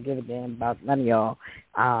 I don't even give a damn about none of y'all.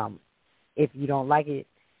 If you don't like it,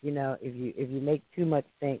 if you make too much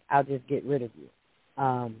stink, I'll just get rid of you.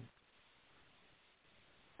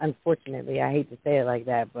 Unfortunately, I hate to say it like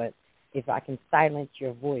that, but if I can silence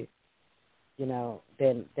your voice, then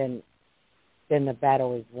the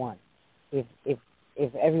battle is won. If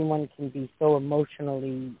everyone can be so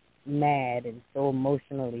emotionally mad and so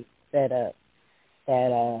emotionally set up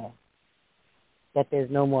that there's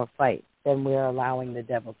no more fight, then we're allowing the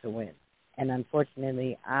devil to win. And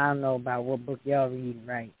unfortunately, I don't know about what book y'all reading,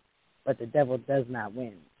 right? But the devil does not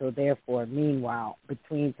win. So therefore, meanwhile,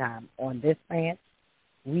 between time on this branch,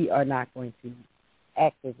 we are not going to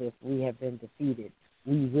act as if we have been defeated.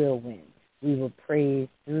 We will win. We will praise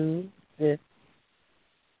through this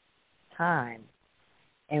time,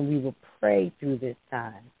 and we will pray through this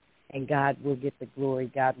time, and God will get the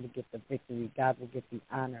glory. God will get the victory. God will get the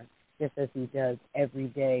honor, just as he does every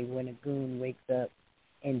day when a goon wakes up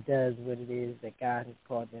and does what it is that God has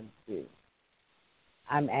called them to do.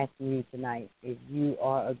 I'm asking you tonight, if you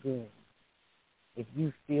are a goon, if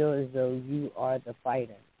you feel as though you are the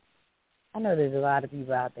fighter. I know there's a lot of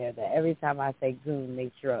people out there that every time I say goon,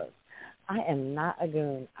 they shrug. I am not a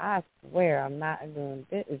goon. I swear I'm not a goon.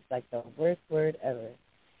 This is like the worst word ever.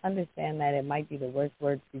 Understand that it might be the worst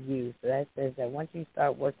word for you. So that says that once you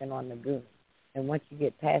start working on the goon, And once you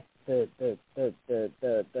get past the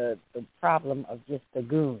problem of just the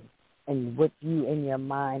goon and what you in your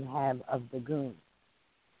mind have of the goon,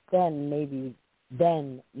 then maybe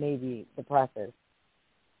the process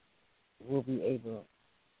will be able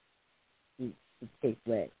to take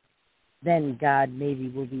way. Then God maybe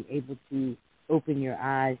will be able to open your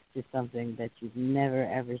eyes to something that you've never,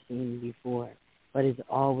 ever seen before, but has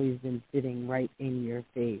always been sitting right in your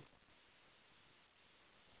face.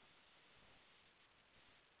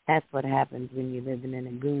 That's what happens when you're living in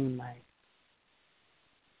a goon life.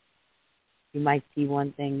 You might see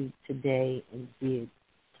one thing today and see it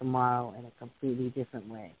tomorrow in a completely different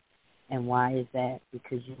way. And why is that?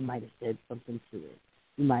 Because you might have said something to it.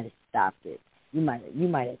 You might have stopped it. You might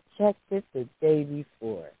have checked it the day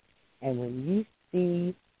before. And when you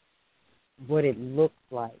see what it looks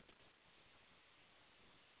like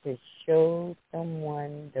to show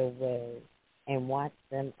someone the way and watch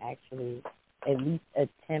them actually at least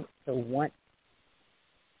attempt to want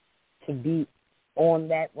to be on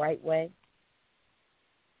that right way,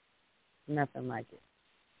 nothing like it.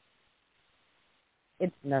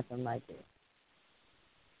 It's nothing like it.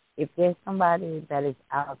 If there's somebody that is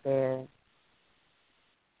out there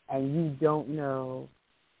and you don't know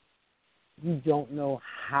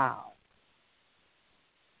how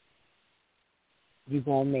you're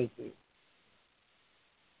going to make it,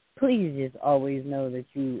 please just always know that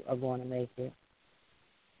you are going to make it.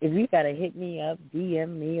 If you got to hit me up,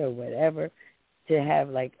 DM me or whatever to have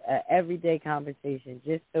like an everyday conversation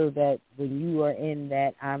just so that when you are in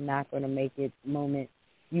that I'm not going to make it moment,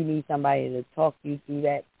 you need somebody to talk you through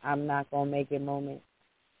that I'm not going to make it moment.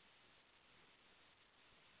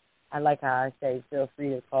 I like how I say feel free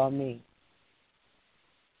to call me.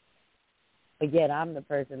 But yet I'm the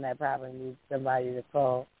person that probably needs somebody to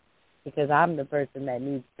call because I'm the person that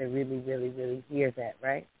needs to really, really, really hear that,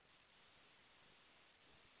 right?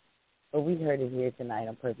 But we heard it here tonight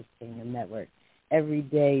on Purpose Kingdom Network. Every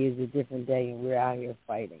day is a different day, and we're out here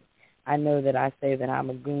fighting. I know that I say that I'm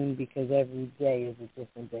a goon because every day is a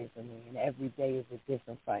different day for me, and every day is a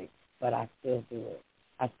different fight, but I still do it.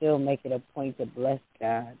 I still make it a point to bless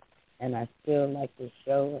God, and I still like to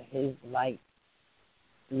show his light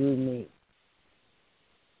through me.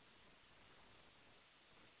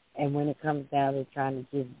 And when it comes down to trying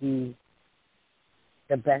to just be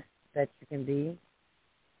the best that you can be,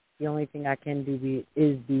 the only thing I can do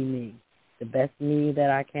is be me, the best me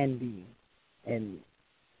that I can be. And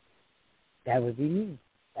that would be me.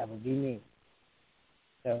 That would be me.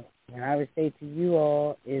 So what I would say to you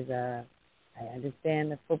all is I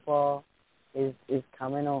understand that football is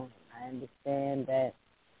coming on. I understand that,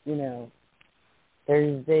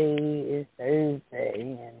 Thursday is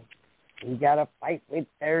Thursday, and we got to fight with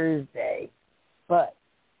Thursday. But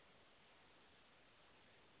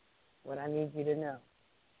what I need you to know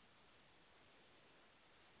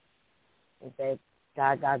is that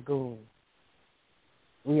God got goons.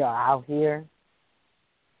 We are out here.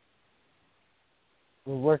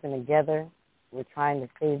 We're working together. We're trying to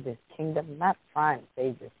save this kingdom. Not trying to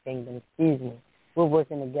save this kingdom, excuse me. We're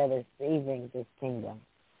working together saving this kingdom.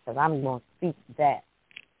 Because I'm going to speak that.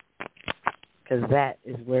 Because that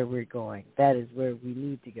is where we're going. That is where we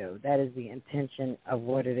need to go. That is the intention of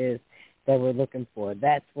what it is that we're looking for.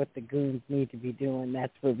 That's what the goons need to be doing.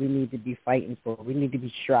 That's what we need to be fighting for. We need to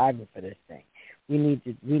be striving for this thing. We need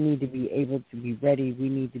to be able to be ready. We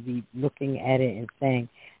need to be looking at it and saying,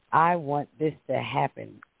 I want this to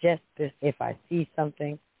happen. Just this. If I see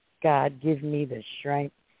something, God, give me the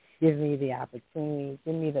strength, give me the opportunity,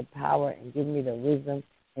 give me the power, and give me the wisdom,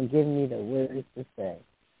 and give me the words to say.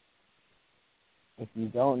 If you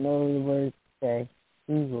don't know the words to say,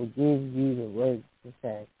 he will give you the words to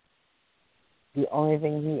say. The only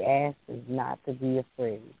thing he asks is not to be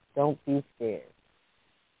afraid. Don't be scared.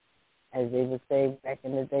 As they would say back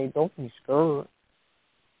in the day, don't be scared.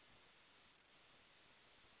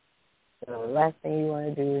 So the last thing you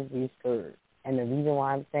want to do is be scared. And the reason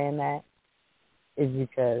why I'm saying that is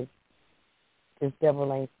because this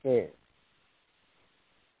devil ain't scared.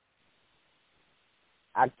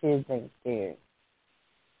 Our kids ain't scared.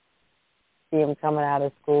 See them coming out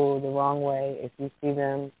of school the wrong way. If you see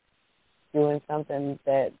them doing something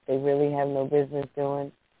that they really have no business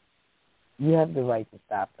doing, you have the right to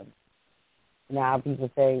stop them. Now people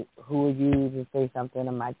say, who are you to say something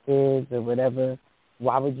to my kids or whatever?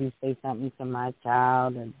 Why would you say something to my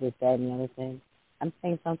child and this, that, and the other thing? I'm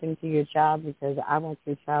saying something to your child because I want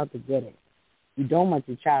your child to get it. You don't want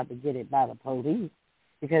your child to get it by the police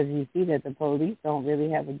because you see that the police don't really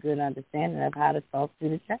have a good understanding of how to talk to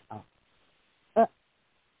the child.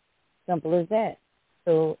 Simple as that. So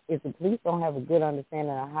So if the police don't have a good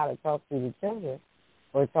understanding of how to talk to the children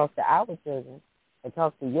or talk to our children or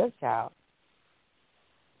talk to your child,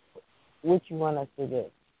 what you want us to do?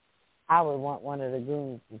 I would want one of the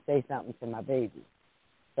goons to say something to my baby.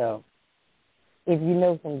 So if you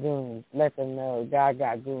know some goons, let them know God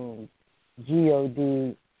got goons,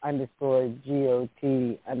 GOD_GOT_GOONS.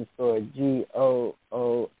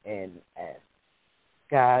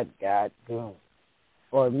 God got goons.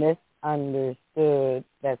 Or misunderstood,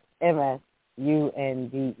 that's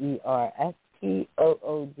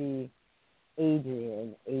MSUNDERSTOOD,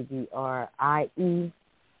 Adrian, ADRIENNE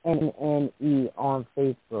on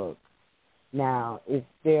Facebook. Now, if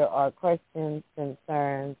there are questions,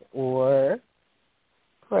 concerns, or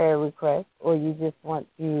prayer requests, or you just want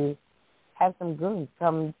to have some goons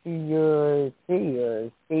come to your city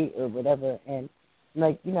or state or whatever and,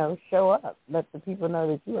 show up. Let the people know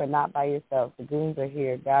that you are not by yourself. The goons are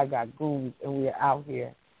here. God got goons, and we are out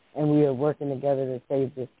here, and we are working together to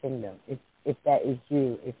save this kingdom. If that is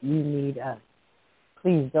you, if you need us,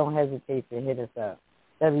 please don't hesitate to hit us up.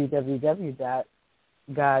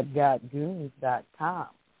 www.godgotgoons.com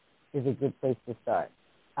is a good place to start.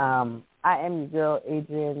 I am your girl,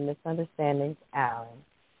 Adrian Misunderstandings Allen.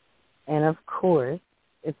 And, of course,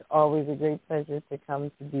 it's always a great pleasure to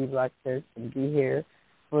come to D Block Church and be here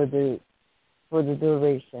for the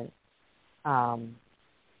duration. I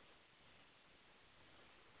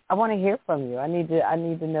want to hear from you. I need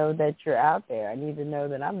to know that you're out there. I need to know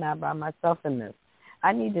that I'm not by myself in this.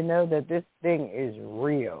 I need to know that this thing is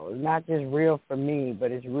real. It's not just real for me,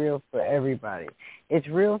 but it's real for everybody. It's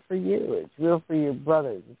real for you. It's real for your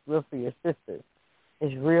brothers. It's real for your sisters.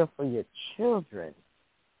 It's real for your children.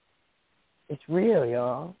 It's real,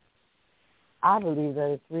 y'all. I believe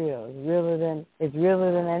that it's real. It's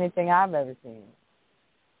realer than anything I've ever seen.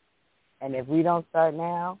 And if we don't start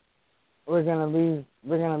now, we're gonna lose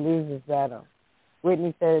this battle.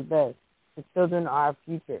 Whitney said it best. The children are our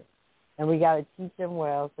future. And we got to teach them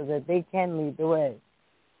well so that they can lead the way.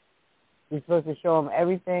 We're supposed to show them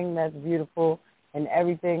everything that's beautiful and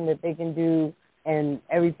everything that they can do and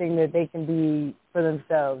everything that they can be for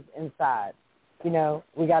themselves inside. We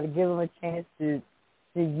got to give them a chance to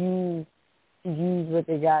use what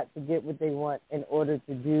they got to get what they want in order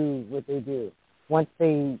to do what they do. Once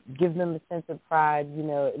they give them a sense of pride,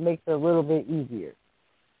 it makes it a little bit easier.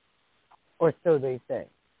 Or so they say.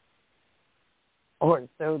 Or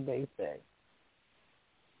so they say.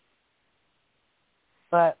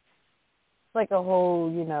 But it's like a whole,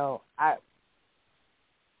 I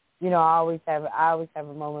always have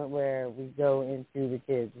a moment where we go into the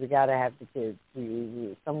kids. We gotta have the kids.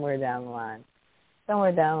 We somewhere down the line,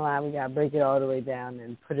 we gotta break it all the way down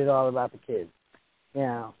and put it all about the kids.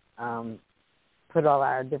 Put all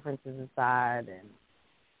our differences aside and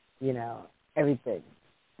everything,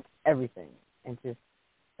 and just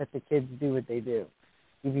let the kids do what they do.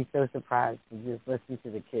 You'd be so surprised to just listen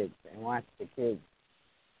to the kids and watch the kids.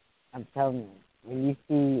 I'm telling you, when you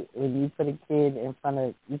put a kid in front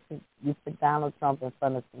of, you put Donald Trump in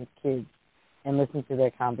front of some kids and listen to their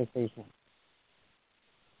conversation.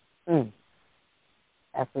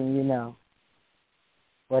 That's when you know.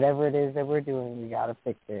 Whatever it is that we're doing, we got to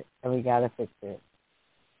fix it. And we got to fix it.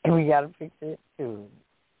 And we got to fix it soon.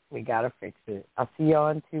 We got to fix it. I'll see y'all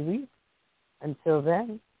in 2 weeks. Until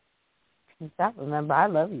then, peace out. Remember, I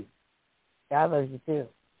love you. God loves you too.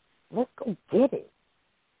 Let's go get it.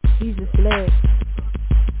 Jesus led.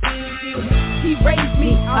 He raised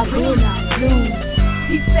me, I will not lose.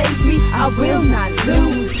 He saved me, I will not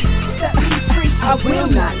lose. Set me free, I will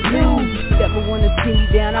not lose. Never wanna see me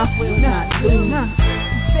down, I will not lose. He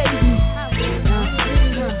saved me,